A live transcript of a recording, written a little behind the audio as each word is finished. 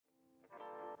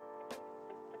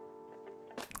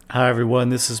Hi, everyone.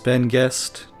 This is Ben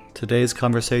Guest. Today's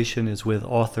conversation is with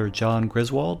author John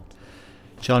Griswold.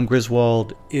 John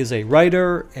Griswold is a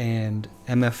writer and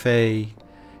MFA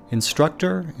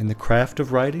instructor in the craft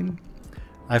of writing.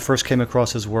 I first came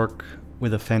across his work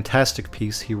with a fantastic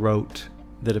piece he wrote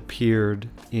that appeared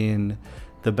in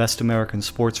the Best American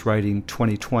Sports Writing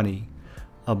 2020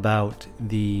 about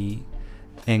the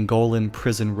Angolan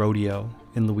prison rodeo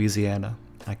in Louisiana.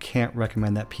 I can't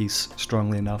recommend that piece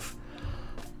strongly enough.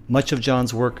 Much of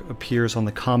John's work appears on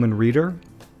the Common Reader,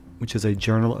 which is a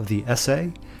journal of the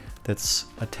essay that's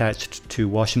attached to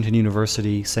Washington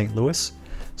University, St. Louis.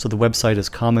 So the website is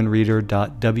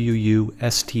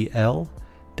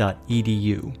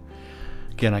commonreader.wustl.edu.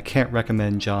 Again, I can't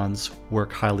recommend John's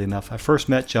work highly enough. I first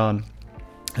met John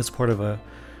as part of a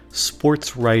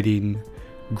sports writing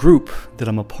group that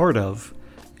I'm a part of,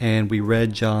 and we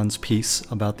read John's piece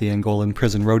about the Angola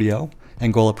Prison Rodeo,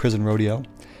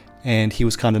 and he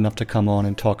was kind enough to come on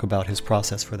and talk about his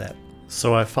process for that.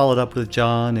 So I followed up with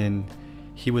John, and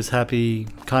he was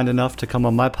kind enough to come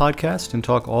on my podcast and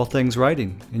talk all things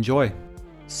writing. Enjoy.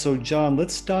 So John,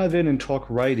 let's dive in and talk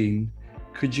writing.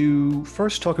 Could you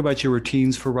first talk about your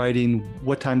routines for writing?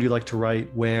 What time do you like to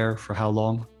write? Where? For how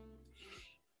long?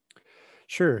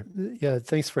 Sure. Yeah,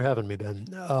 thanks for having me, Ben.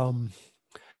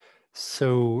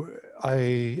 So I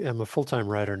am a full-time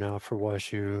writer now for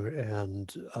WashU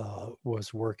and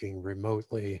was working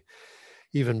remotely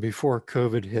even before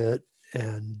COVID hit.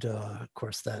 And of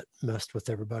course, that messed with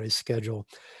everybody's schedule.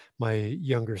 My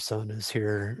younger son is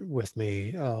here with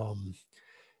me,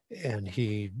 and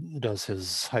he does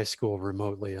his high school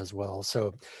remotely as well.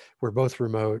 So we're both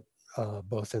remote,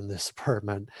 both in this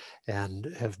apartment,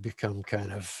 and have become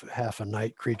kind of half a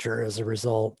night creature as a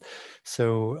result.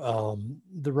 So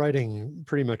the writing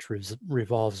pretty much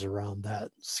revolves around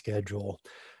that schedule.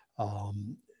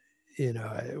 Um,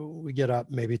 we get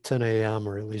up maybe 10 a.m.,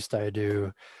 or at least I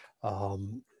do.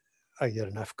 Um, I get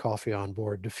enough coffee on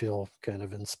board to feel kind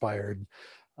of inspired,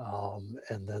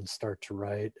 and then start to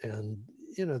write. And,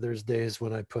 there's days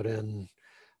when I put in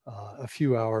a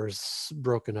few hours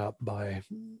broken up by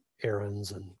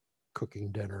errands and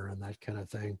cooking dinner and that kind of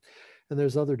thing. And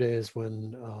there's other days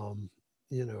when,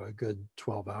 a good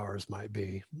 12 hours might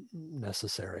be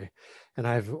necessary. And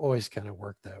I've always kind of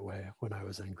worked that way. When I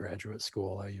was in graduate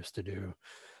school, I used to do,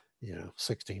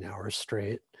 16 hours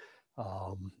straight.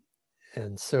 Um,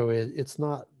 and so it's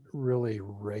not really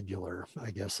regular, I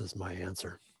guess, is my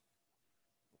answer.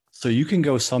 So you can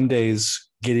go some days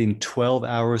getting 12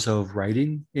 hours of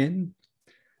writing in.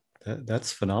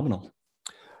 That's phenomenal.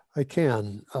 I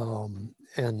can.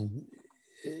 And,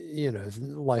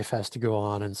 life has to go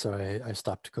on. And so I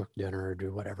stop to cook dinner or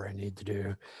do whatever I need to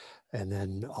do, and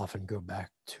then often go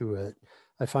back to it.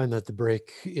 I find that the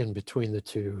break in between the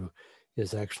two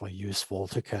is actually useful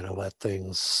to kind of let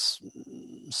things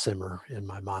simmer in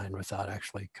my mind without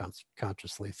actually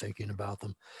consciously thinking about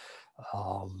them.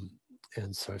 Um,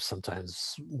 and so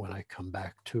sometimes when I come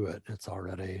back to it, it's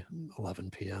already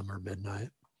 11 p.m. or midnight.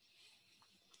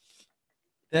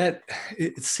 That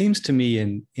it seems to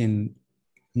me in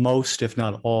most, if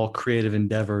not all, creative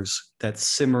endeavors, that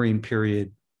simmering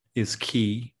period is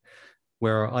key,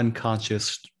 where our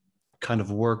unconscious kind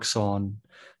of works on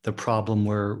the problem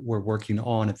we're working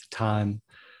on at the time.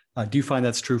 Do you find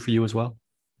that's true for you as well?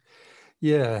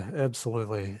 Yeah,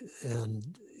 absolutely.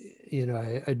 And,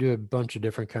 I do a bunch of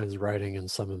different kinds of writing,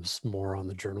 and some of it's more on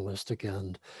the journalistic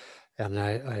end. And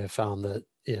I have found that,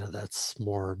 that's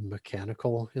more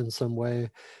mechanical in some way.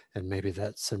 And maybe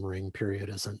that simmering period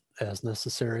isn't as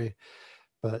necessary.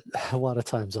 But a lot of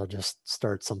times I'll just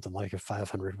start something like a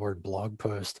 500-word blog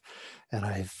post, and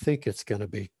I think it's going to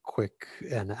be quick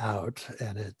and out,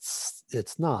 and it's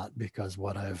not, because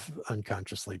what I've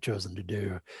unconsciously chosen to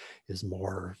do is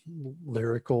more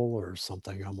lyrical, or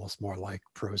something almost more like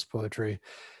prose poetry.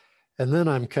 And then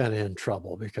I'm kind of in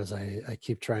trouble because I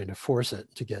keep trying to force it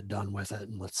to get done with it,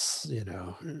 and let's,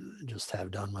 just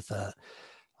have done with that.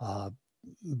 Uh,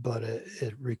 but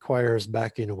it requires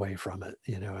backing away from it,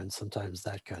 and sometimes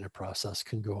that kind of process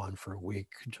can go on for a week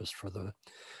just for the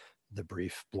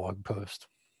brief blog post.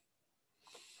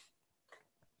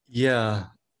 Yeah.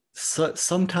 So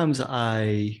sometimes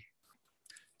I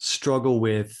struggle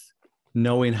with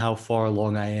knowing how far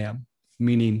along I am,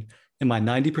 meaning, am I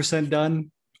 90%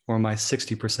 done or am I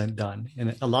 60% done?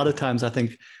 And a lot of times I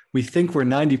think we think we're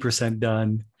 90%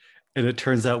 done, and it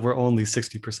turns out we're only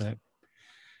 60%.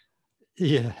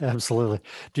 Yeah, absolutely.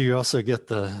 Do you also get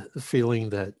the feeling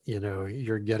that,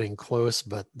 you're getting close,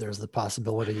 but there's the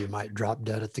possibility you might drop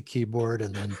dead at the keyboard,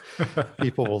 and then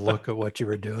people will look at what you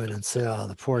were doing and say, "Oh,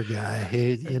 the poor guy.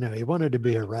 He wanted to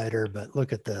be a writer, but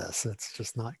look at this. It's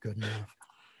just not good enough."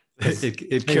 Because It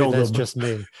maybe killed that's him. just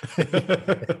me.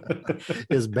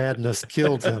 His badness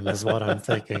killed him, is what I'm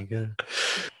thinking. Yeah.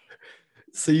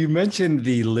 So you mentioned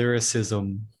the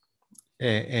lyricism,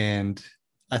 and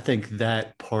I think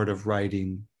that part of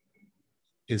writing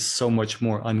is so much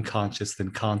more unconscious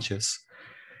than conscious.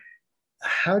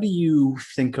 How do you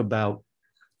think about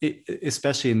it,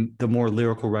 especially in the more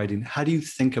lyrical writing? How do you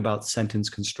think about sentence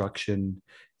construction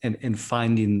and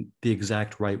finding the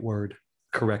exact right word,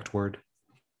 correct word?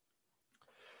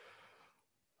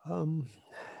 Um,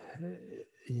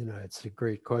 it's a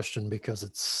great question because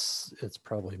it's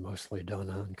probably mostly done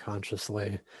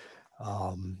unconsciously.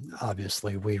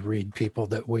 Obviously, we read people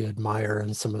that we admire,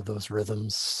 and some of those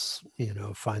rhythms,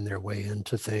 find their way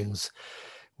into things.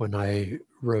 When I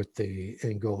wrote the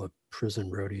Angola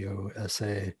prison rodeo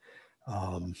essay,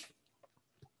 um,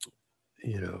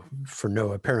 for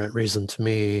no apparent reason to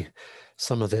me,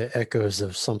 some of the echoes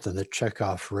of something that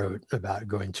Chekhov wrote about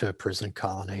going to a prison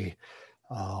colony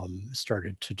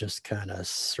started to just kind of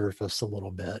surface a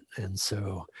little bit. And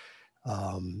so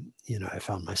I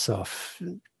found myself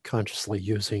consciously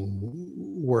using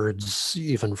words,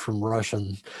 even from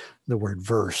Russian, the word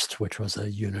verst, which was a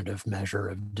unit of measure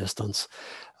of distance,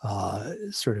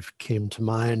 sort of came to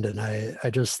mind. And I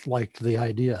just liked the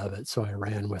idea of it. So I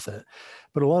ran with it.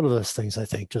 But a lot of those things, I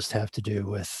think, just have to do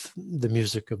with the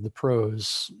music of the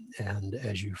prose. And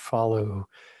as you follow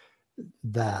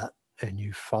that and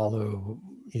you follow,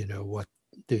 what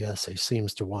the essay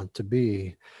seems to want to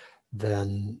be,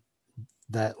 then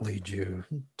that leads you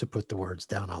to put the words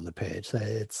down on the page.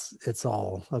 It's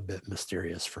all a bit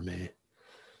mysterious for me.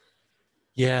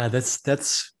 Yeah,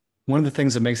 that's one of the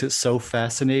things that makes it so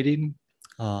fascinating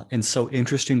and so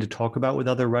interesting to talk about with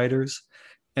other writers,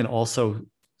 and also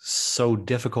so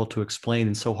difficult to explain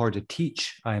and so hard to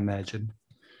teach, I imagine.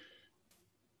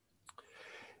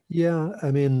 Yeah,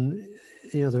 I mean,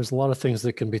 there's a lot of things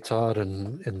that can be taught,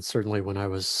 and certainly when I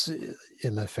was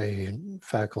MFA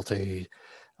faculty,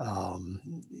 I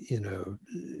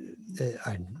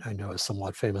know a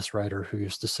somewhat famous writer who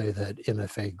used to say that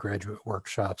MFA graduate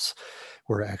workshops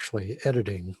were actually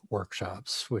editing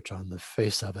workshops, which on the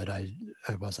face of it, I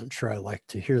wasn't sure I liked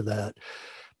to hear that.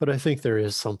 But I think there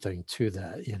is something to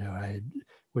that. I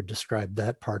would describe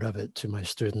that part of it to my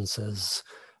students as,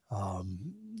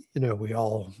 we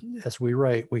all, as we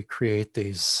write, we create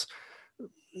these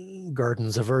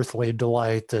gardens of earthly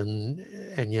delight,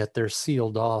 and yet they're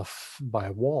sealed off by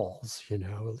walls.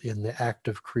 In the act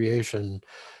of creation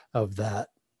of that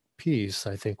piece,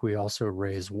 I think we also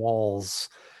raise walls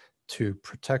to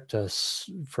protect us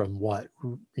from what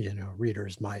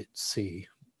readers might see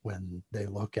when they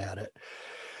look at it.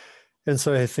 And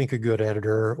so I think a good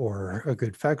editor or a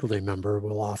good faculty member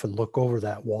will often look over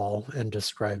that wall and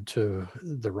describe to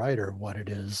the writer what it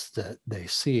is that they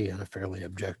see in a fairly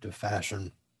objective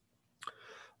fashion.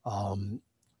 Um,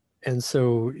 and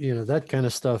so, that kind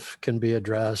of stuff can be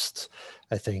addressed.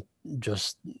 I think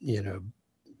just,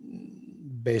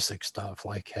 basic stuff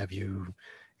like, have you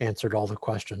answered all the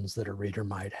questions that a reader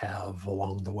might have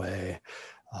along the way?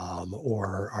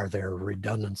 Or are there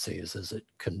redundancies? Is it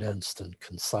condensed and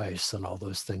concise and all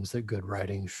those things that good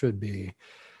writing should be?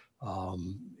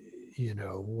 Um,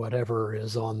 whatever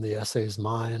is on the essay's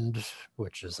mind,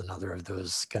 which is another of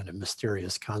those kind of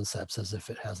mysterious concepts, as if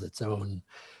it has its own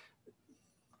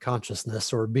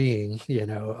consciousness or being,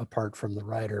 apart from the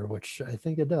writer, which I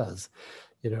think it does.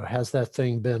 Has that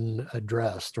thing been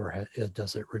addressed, or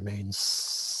does it remain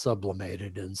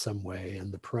sublimated in some way in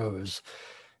the prose?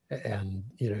 And,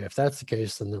 if that's the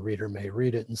case, then the reader may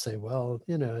read it and say, well,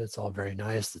 it's all very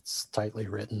nice, it's tightly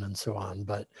written and so on,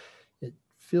 but it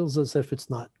feels as if it's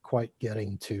not quite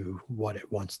getting to what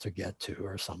it wants to get to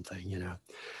or something.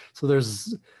 So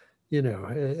there's,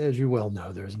 as you well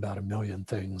know, there's about a million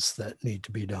things that need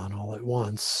to be done all at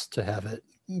once to have it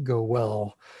go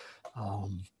well.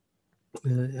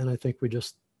 And I think we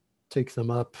just take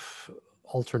them up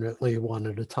alternately, one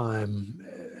at a time,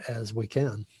 as we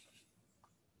can.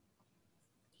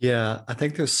 Yeah, I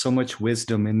think there's so much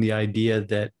wisdom in the idea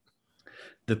that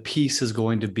the piece is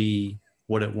going to be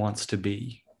what it wants to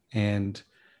be. And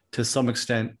to some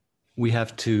extent, we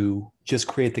have to just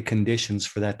create the conditions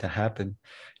for that to happen.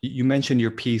 You mentioned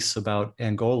your piece about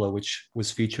Angola, which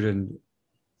was featured in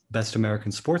Best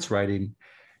American Sports Writing.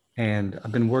 And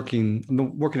I've been working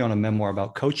on a memoir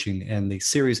about coaching, and the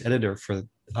series editor for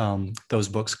those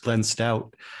books, Glenn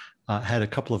Stout, Had a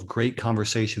couple of great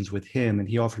conversations with him, and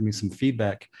he offered me some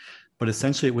feedback. But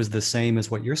essentially, it was the same as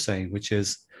what you're saying, which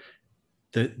is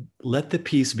that let the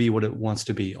piece be what it wants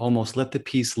to be. Almost let the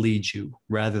piece lead you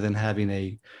rather than having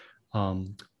a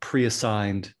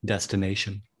pre-assigned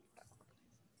destination.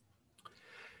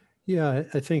 Yeah,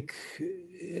 I think,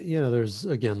 there's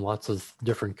again lots of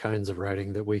different kinds of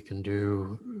writing that we can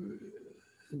do.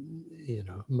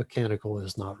 Mechanical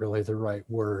is not really the right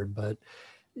word, but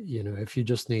if you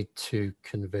just need to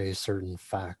convey certain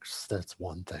facts, that's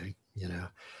one thing,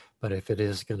 but if it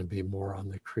is going to be more on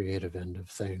the creative end of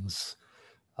things,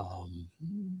 um,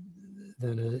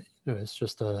 then it's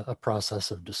just a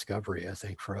process of discovery, I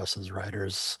think, for us as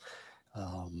writers,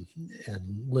 and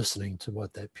listening to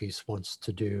what that piece wants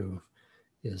to do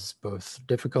is both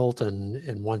difficult,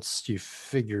 and once you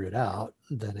figure it out,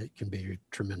 then it can be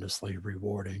tremendously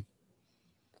rewarding.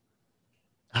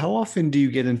 How often do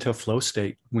you get into a flow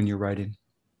state when you're writing?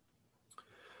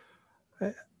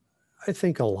 I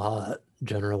think a lot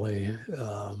generally.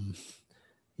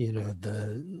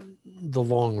 The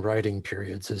long writing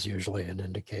periods is usually an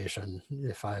indication.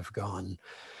 If I've gone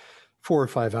 4 or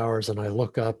 5 hours and I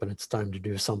look up and it's time to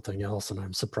do something else and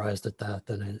I'm surprised at that,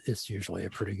 then it's usually a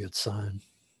pretty good sign.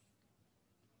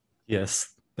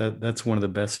 Yes, that's one of the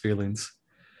best feelings.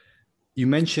 You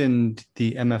mentioned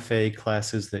the MFA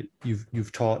classes that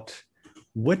you've taught.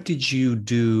 What did you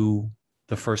do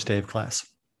the first day of class?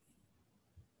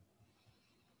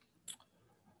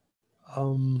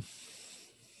 Um,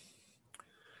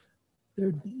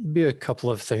 there'd be a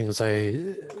couple of things.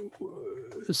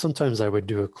 Sometimes I would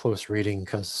do a close reading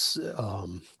because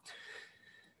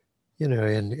in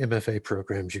MFA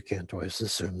programs, you can't always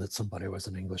assume that somebody was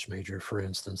an English major. For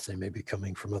instance, they may be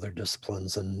coming from other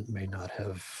disciplines and may not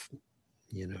have,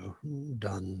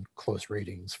 done close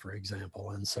readings, for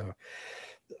example. And so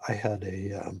I had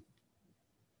a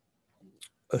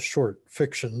short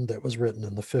fiction that was written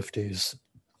in the 50s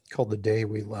called The Day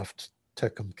We Left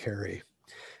Tucumcari.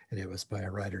 And it was by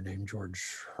a writer named George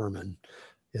Herman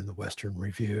in the Western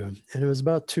Review. And it was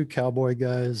about two cowboy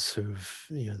guys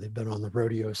they've been on the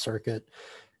rodeo circuit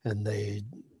and they,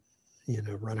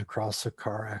 run across a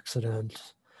car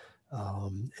accident.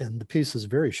 And the piece is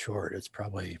very short. It's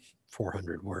probably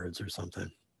 400 words or something.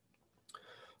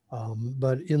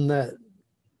 But in that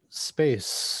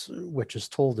space, which is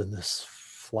told in this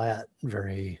flat,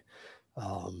 very,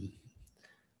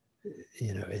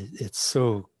 it's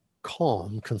so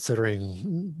calm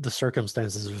considering the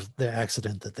circumstances of the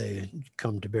accident that they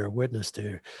come to bear witness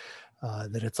to,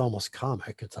 that it's almost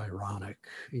comic. It's ironic.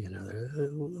 There are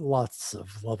lots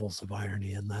of levels of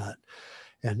irony in that.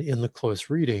 And in the close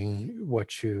reading,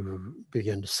 what you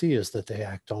begin to see is that they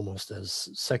act almost as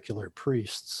secular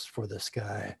priests for this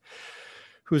guy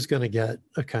who's going to get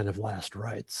a kind of last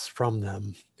rites from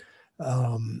them.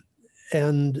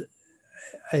 And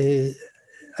I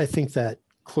think that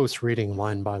close reading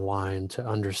line by line to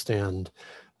understand,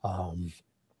 who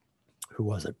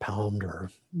was it, Pound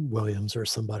or Williams or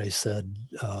somebody said,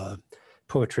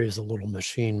 poetry is a little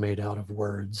machine made out of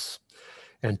words.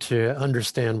 And to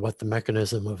understand what the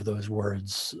mechanism of those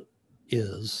words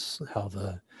is, how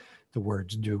the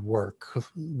words do work,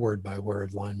 word by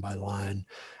word, line by line,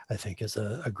 I think is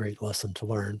a great lesson to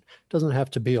learn. It doesn't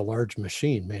have to be a large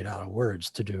machine made out of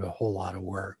words to do a whole lot of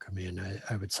work. I mean,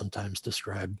 I would sometimes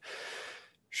describe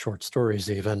short stories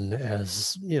even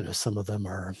as, some of them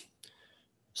are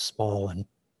small and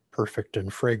perfect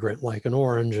and fragrant like an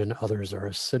orange, and others are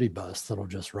a city bus that'll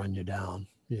just run you down.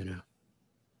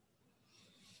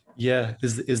 Yeah,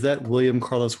 is that William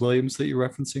Carlos Williams that you're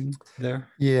referencing there?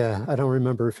 Yeah, I don't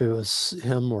remember if it was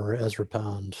him or Ezra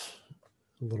Pound,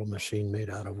 a little machine made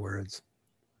out of words.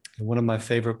 One of my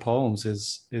favorite poems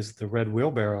is the Red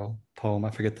Wheelbarrow poem.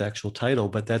 I forget the actual title,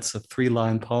 but that's a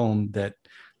 3-line poem that,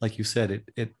 like you said,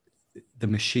 it the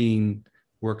machine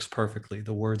works perfectly.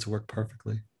 The words work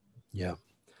perfectly. Yeah,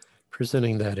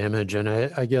 presenting that image. And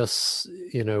I guess,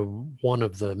 one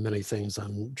of the many things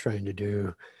I'm trying to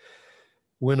do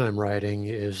when I'm writing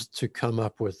is to come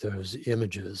up with those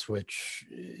images, which,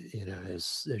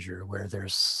 as you're aware,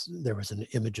 there was an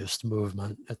imagist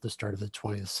movement at the start of the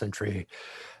 20th century.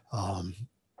 And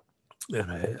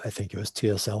I think it was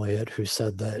T.S. Eliot who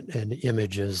said that an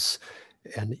image is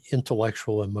an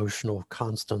intellectual, emotional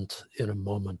constant in a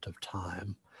moment of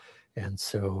time. And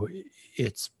so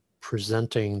it's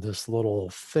presenting this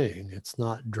little thing. It's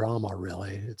not drama,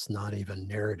 really. It's not even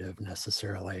narrative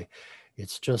necessarily.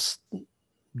 It's just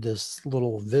this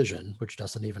little vision, which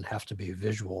doesn't even have to be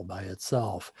visual by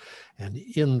itself. And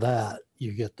in that,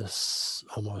 you get this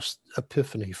almost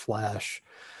epiphany flash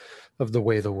of the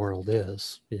way the world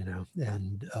is,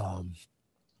 and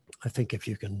I think if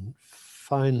you can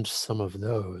find some of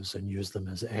those and use them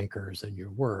as anchors in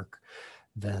your work,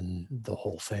 then the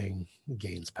whole thing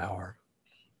gains power.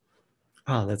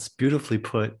 Ah, that's beautifully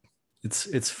put. It's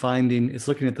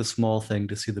looking at the small thing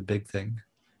to see the big thing.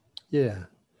 Yeah.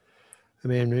 I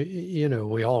mean,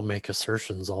 we all make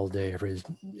assertions all day,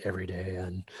 every day,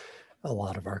 and a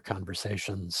lot of our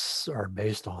conversations are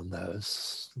based on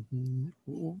those.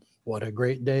 What a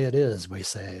great day it is, we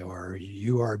say, or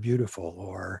you are beautiful,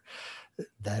 or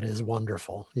that is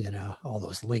wonderful. All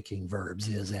those linking verbs: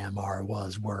 is, am, are,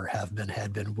 was, were, have been,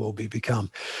 had been, will be, become,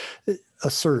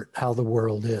 assert how the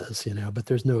world is, but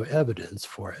there's no evidence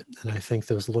for it. And I think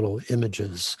those little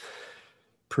images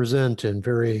present in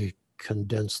very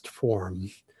condensed form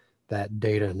that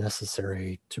data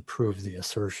necessary to prove the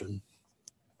assertion.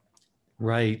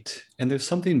 Right. And there's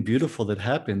something beautiful that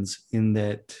happens in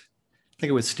that. I think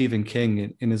it was Stephen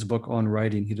King in his book on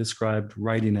writing. He described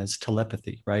writing as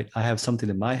telepathy, right? I have something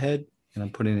in my head and I'm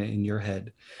putting it in your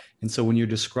head. And so when you're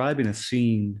describing a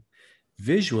scene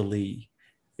visually,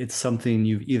 it's something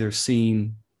you've either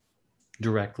seen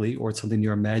directly or it's something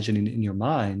you're imagining in your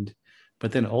mind.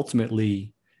 But then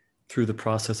ultimately, through the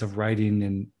process of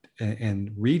writing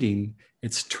and reading,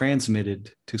 it's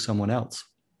transmitted to someone else.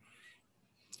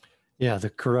 Yeah,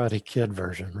 the Karate Kid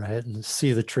version, right? And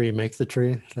see the tree, make the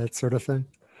tree, that sort of thing.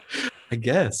 I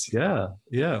guess, yeah,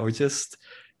 yeah, or just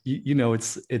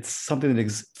it's something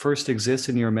that first exists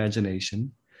in your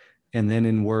imagination, and then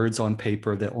in words on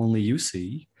paper that only you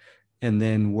see, and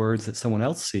then words that someone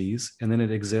else sees, and then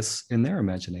it exists in their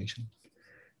imagination.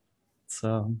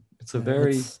 So it's a Yeah,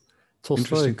 very Tolstoy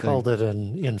interesting thing. called it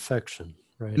an infection,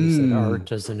 right? He said Mm.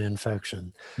 art is an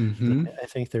infection. And Hmm. I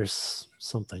think there's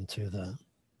something to that.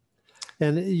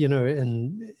 And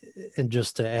and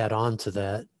just to add on to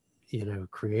that,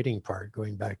 creating part,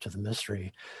 going back to the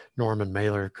mystery, Norman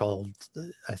Mailer called,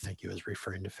 I think he was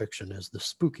referring to fiction as the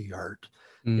spooky art.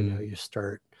 Mm. You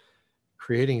start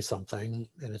creating something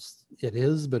and it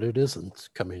is, but it isn't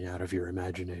coming out of your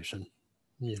imagination,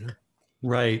 you know.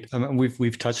 Right. I mean,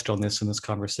 we've touched on this in this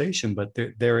conversation, but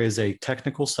there is a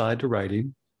technical side to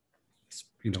writing,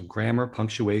 grammar,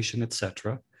 punctuation,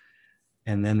 etc.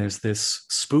 And then there's this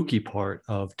spooky part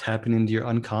of tapping into your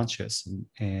unconscious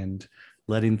and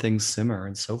letting things simmer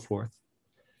and so forth.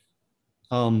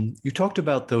 You talked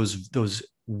about those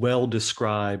well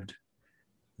described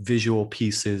visual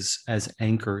pieces as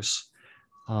anchors.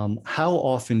 How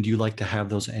often do you like to have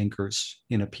those anchors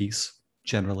in a piece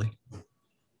generally?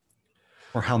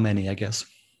 Or how many, I guess?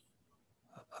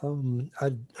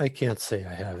 I can't say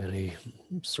I have any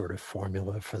sort of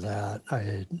formula for that.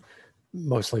 I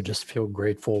mostly just feel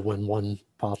grateful when one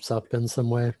pops up in some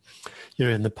way.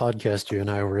 In the podcast you and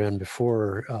I were in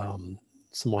before,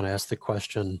 someone asked the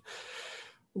question,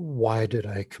 why did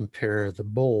I compare the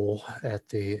bull at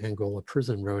the Angola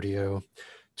prison rodeo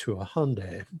to a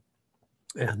Hyundai?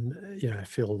 And, I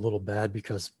feel a little bad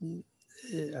because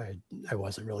I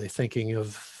wasn't really thinking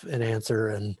of an answer.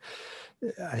 And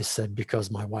I said,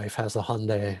 because my wife has a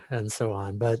Hyundai and so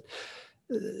on. But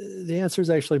the answer is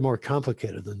actually more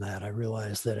complicated than that. I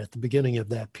realized that at the beginning of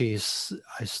that piece,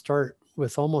 I start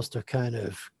with almost a kind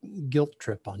of guilt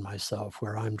trip on myself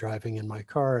where I'm driving in my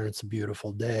car and it's a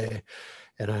beautiful day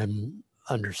and I'm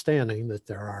understanding that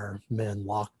there are men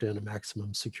locked in a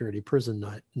maximum security prison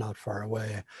not far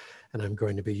away, and I'm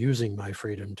going to be using my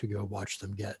freedom to go watch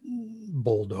them get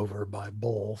bowled over by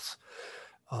bulls.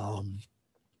 Um,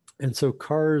 and so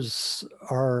cars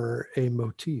are a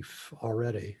motif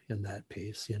already in that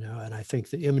piece, and I think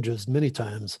the images many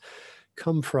times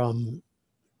come from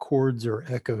chords or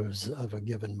echoes of a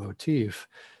given motif,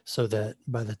 so that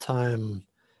by the time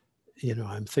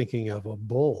I'm thinking of a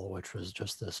bull, which was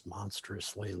just this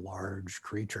monstrously large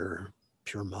creature,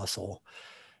 pure muscle.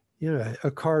 A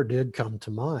car did come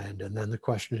to mind. And then the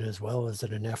question is, well, is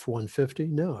it an F-150?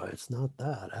 No, it's not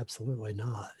that. Absolutely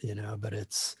not, but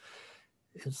it's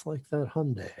like that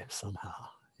Hyundai somehow,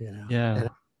 Yeah.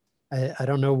 and I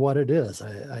don't know what it is.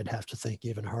 I'd have to think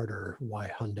even harder why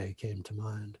Hyundai came to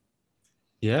mind.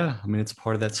 Yeah. I mean, it's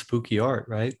part of that spooky art,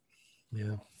 right?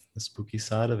 Yeah. The spooky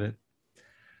side of it.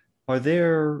 Are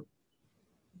there,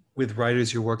 with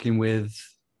writers you're working with,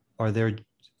 are there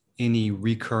any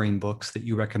recurring books that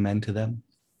you recommend to them?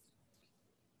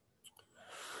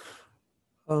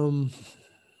 Um,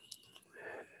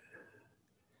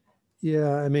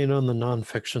 Yeah, I mean, on the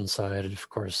nonfiction side, of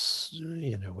course,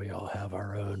 we all have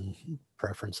our own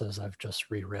preferences. I've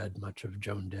just reread much of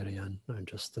Joan Didion. I'm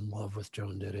just in love with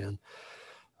Joan Didion.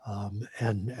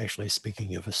 And actually,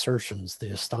 speaking of assertions, the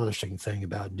astonishing thing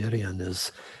about Didion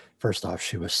is, first off,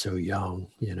 she was so young.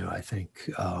 I think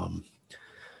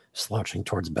Slouching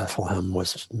Towards Bethlehem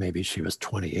maybe she was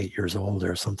 28 years old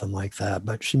or something like that.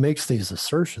 But she makes these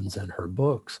assertions in her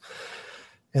books,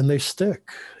 and they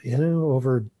stick,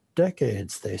 over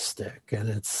decades they stick. And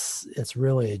it's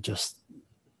really just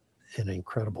an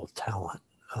incredible talent.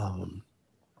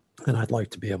 And I'd like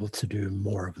to be able to do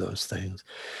more of those things.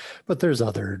 But there's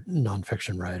other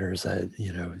nonfiction writers that,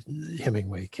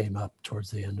 Hemingway came up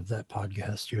towards the end of that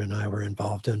podcast you and I were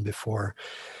involved in before.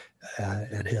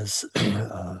 And his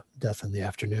Death in the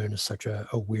Afternoon is such a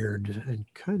weird and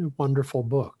kind of wonderful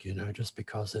book, just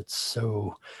because it's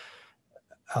so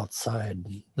outside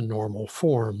the normal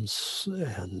forms,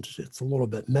 and it's a little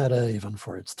bit meta even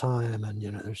for its time. And,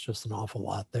 there's just an awful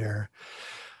lot there.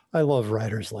 I love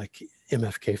writers like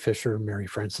MFK Fisher, Mary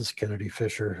Frances Kennedy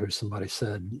Fisher, who somebody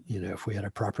said, if we had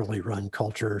a properly run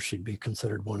culture, she'd be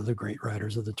considered one of the great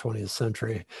writers of the 20th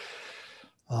century.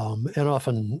 And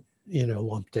often,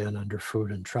 lumped in under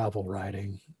food and travel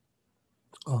writing.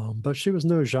 But she was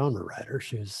no genre writer.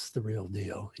 She was the real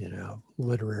deal,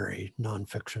 literary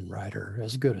nonfiction writer,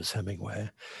 as good as Hemingway.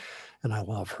 And I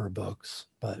love her books.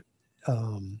 But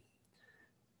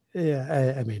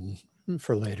yeah, I mean,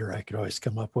 for later, I could always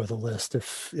come up with a list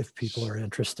if people are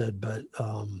interested, but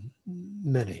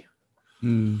many.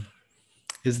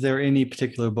 Is there any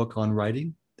particular book on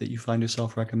writing that you find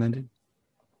yourself recommending?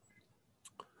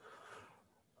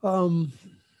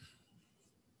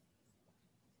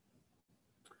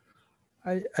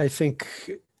 I think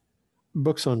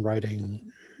books on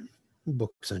writing,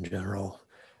 books in general,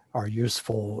 are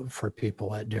useful for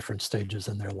people at different stages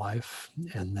in their life.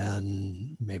 And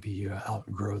then maybe you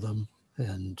outgrow them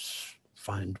and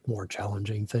find more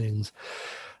challenging things.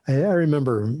 I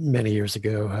remember many years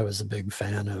ago, I was a big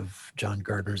fan of John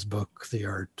Gardner's book, The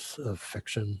Art of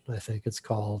Fiction, I think it's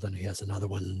called. And he has another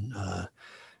one,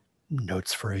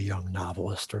 Notes for a Young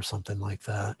Novelist or something like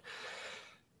that.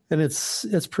 And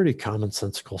it's pretty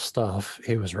commonsensical stuff.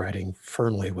 He was writing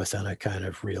firmly within a kind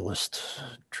of realist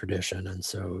tradition. And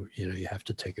so, you have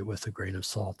to take it with a grain of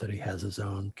salt that he has his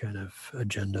own kind of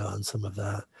agenda on some of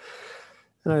that.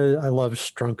 And I love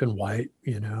Strunk and White,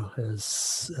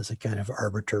 as a kind of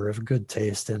arbiter of good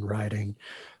taste in writing.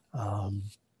 I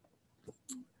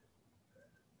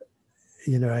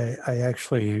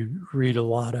actually read a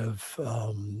lot of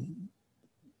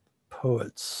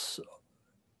poets'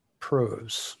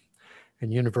 prose.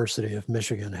 And University of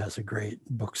Michigan has a great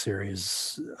book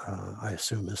series, I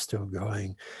assume is still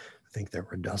going. I think there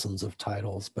were dozens of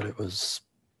titles, but it was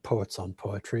Poets on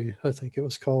Poetry, I think it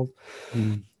was called.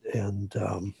 And,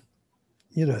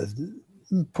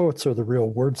 poets are the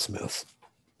real wordsmiths,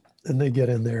 and they get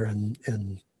in there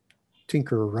and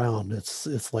tinker around.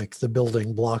 It's like the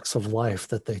building blocks of life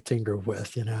that they tinker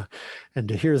with, and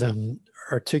to hear them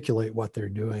articulate what they're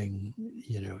doing,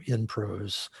 in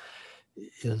prose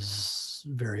is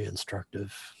very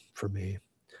instructive for me.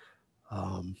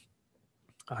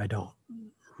 I don't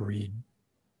read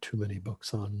too many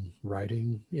books on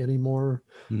writing anymore.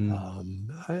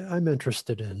 I'm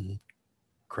interested in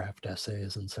craft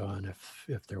essays and so on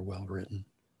if they're well written.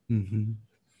 Mm-hmm.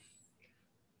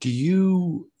 Do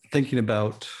you, thinking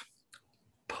about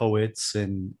poets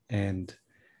and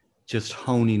just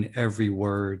honing every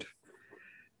word,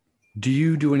 do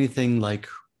you do anything like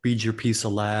read your piece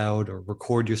aloud or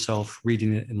record yourself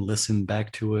reading it and listen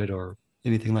back to it or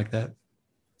anything like that?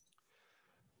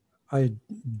 I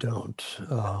don't.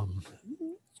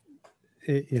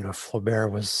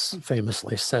 Flaubert was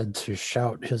famously said to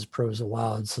shout his prose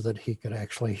aloud so that he could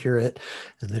actually hear it,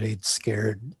 and that he'd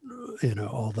scared,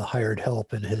 all the hired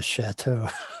help in his chateau,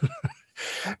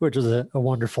 which is a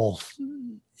wonderful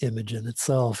image in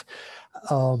itself.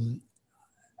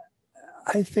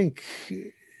 I think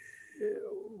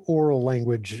oral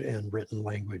language and written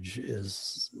language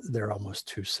they're almost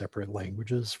two separate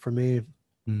languages for me.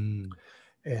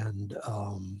 And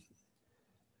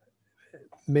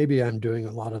maybe I'm doing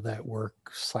a lot of that work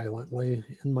silently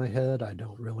in my head. I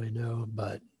don't really know,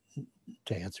 but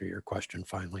to answer your question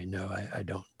finally, no, I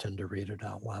don't tend to read it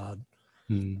out loud.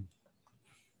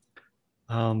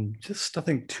 Just, I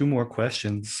think, two more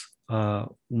questions.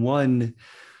 One,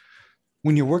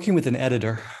 when you're working with a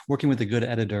good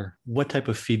editor, what type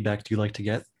of feedback do you like to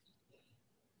get?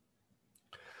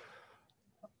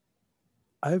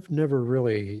 I've never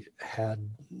really had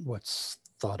what's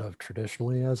thought of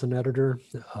traditionally as an editor,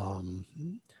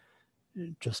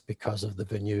 just because of the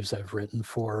venues I've written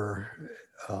for.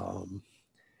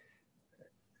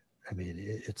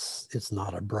 It's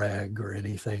not a brag or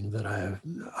anything that I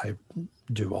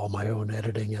do all my own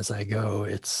editing as I go.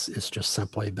 It's just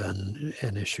simply been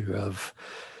an issue of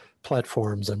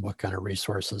platforms and what kind of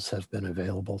resources have been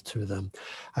available to them.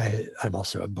 I'm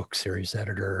also a book series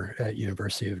editor at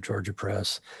University of Georgia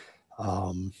Press.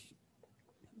 And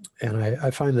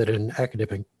I find that in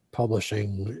academic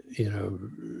publishing,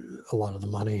 a lot of the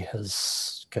money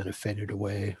has kind of faded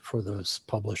away for those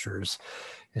publishers.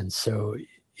 And so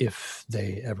if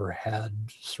they ever had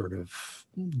sort of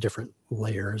different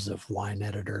layers of line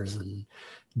editors and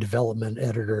development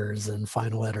editors and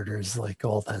final editors, like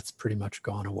all that's pretty much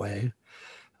gone away.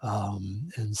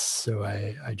 And so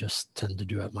I just tend to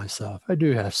do it myself. I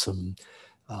do have some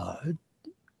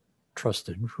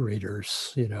trusted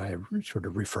readers. I sort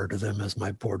of refer to them as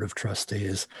my board of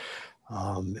trustees.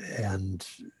 And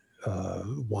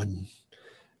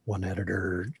one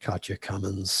editor, Katya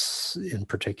Cummins in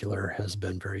particular, has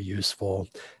been very useful,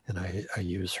 and I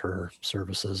use her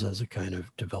services as a kind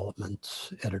of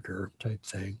development editor type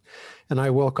thing. And I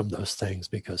welcome those things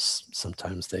because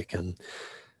sometimes they can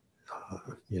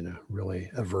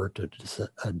really avert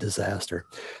a disaster.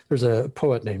 There's a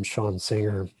poet named Sean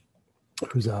Singer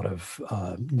who's out of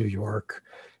New York,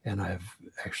 and I've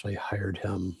actually hired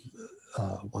him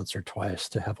once or twice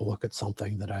to have a look at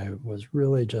something that I was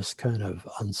really just kind of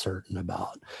uncertain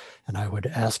about. And I would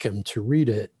ask him to read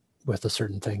it with a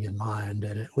certain thing in mind.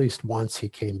 And at least once he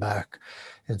came back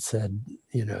and said,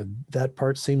 that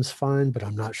part seems fine, but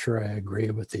I'm not sure I agree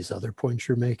with these other points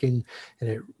you're making.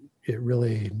 And it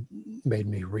really made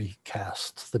me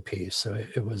recast the piece. So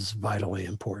it was vitally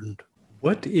important.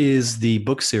 What is the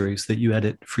book series that you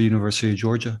edit for University of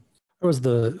Georgia? I was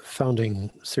the founding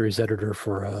series editor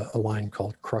for a line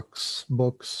called Crux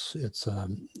Books. It's a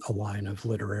line of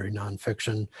literary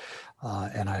nonfiction,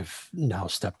 and I've now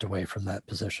stepped away from that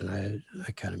position.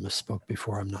 I kind of misspoke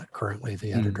before. I'm not currently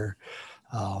the editor,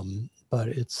 but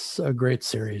it's a great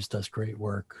series, does great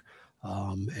work,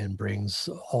 and brings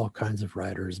all kinds of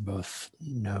writers, both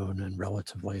known and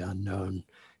relatively unknown,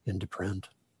 into print.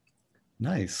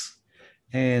 Nice.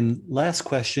 And last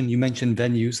question, you mentioned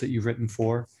venues that you've written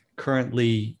for.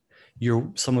 Currently,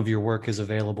 some of your work is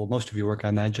available, most of your work, I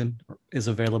imagine, is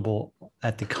available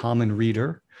at the Common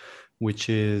Reader, which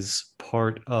is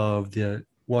part of the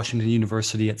Washington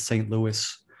University at St.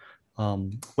 Louis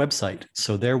website.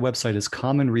 So their website is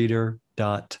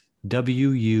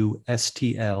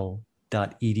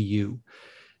commonreader.wustl.edu.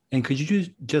 And could you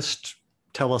just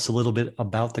tell us a little bit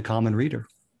about the Common Reader?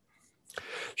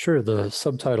 Sure. The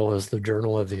subtitle is The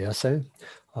Journal of the Essay.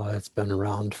 It's been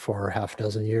around for half a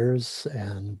dozen years,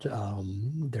 and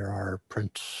there are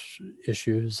print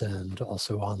issues and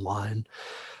also online.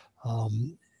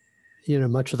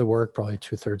 Much of the work, probably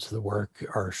 2/3 of the work,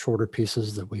 are shorter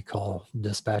pieces that we call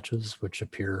dispatches, which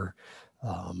appear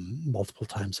multiple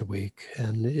times a week.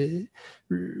 And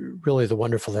really the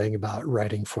wonderful thing about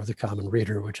writing for the Common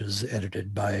Reader, which is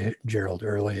edited by Gerald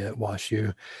Early at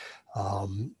WashU,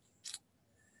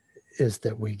 is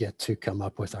that we get to come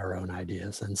up with our own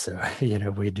ideas. And so,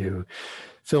 we do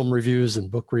film reviews and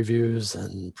book reviews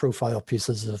and profile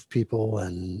pieces of people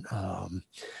and,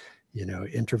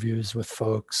 interviews with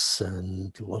folks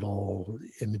and little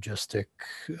imagistic,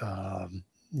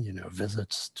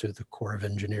 visits to the Corps of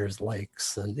Engineers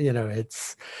lakes. And,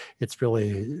 it's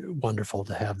really wonderful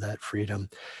to have that freedom.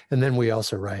 And then we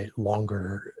also write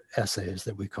longer essays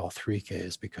that we call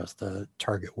 3Ks because the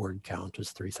target word count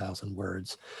is 3,000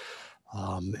 words.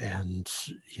 And,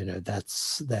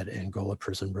 that's that Angola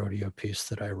Prison Rodeo piece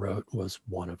that I wrote was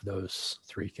one of those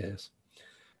 3Ks.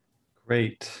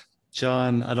 Great.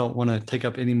 John, I don't want to take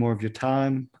up any more of your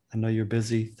time. I know you're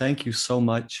busy. Thank you so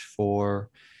much for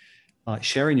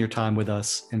sharing your time with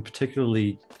us, and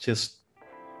particularly just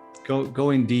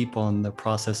going deep on the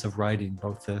process of writing,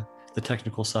 both the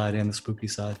technical side and the spooky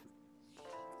side.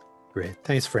 Great.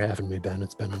 Thanks for having me, Ben.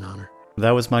 It's been an honor.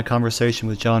 That was my conversation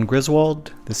with John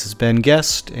Griswold. This is Ben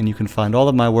Guest, and you can find all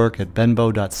of my work at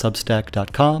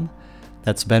benbow.substack.com.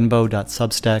 That's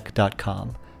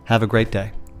benbow.substack.com. Have a great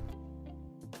day.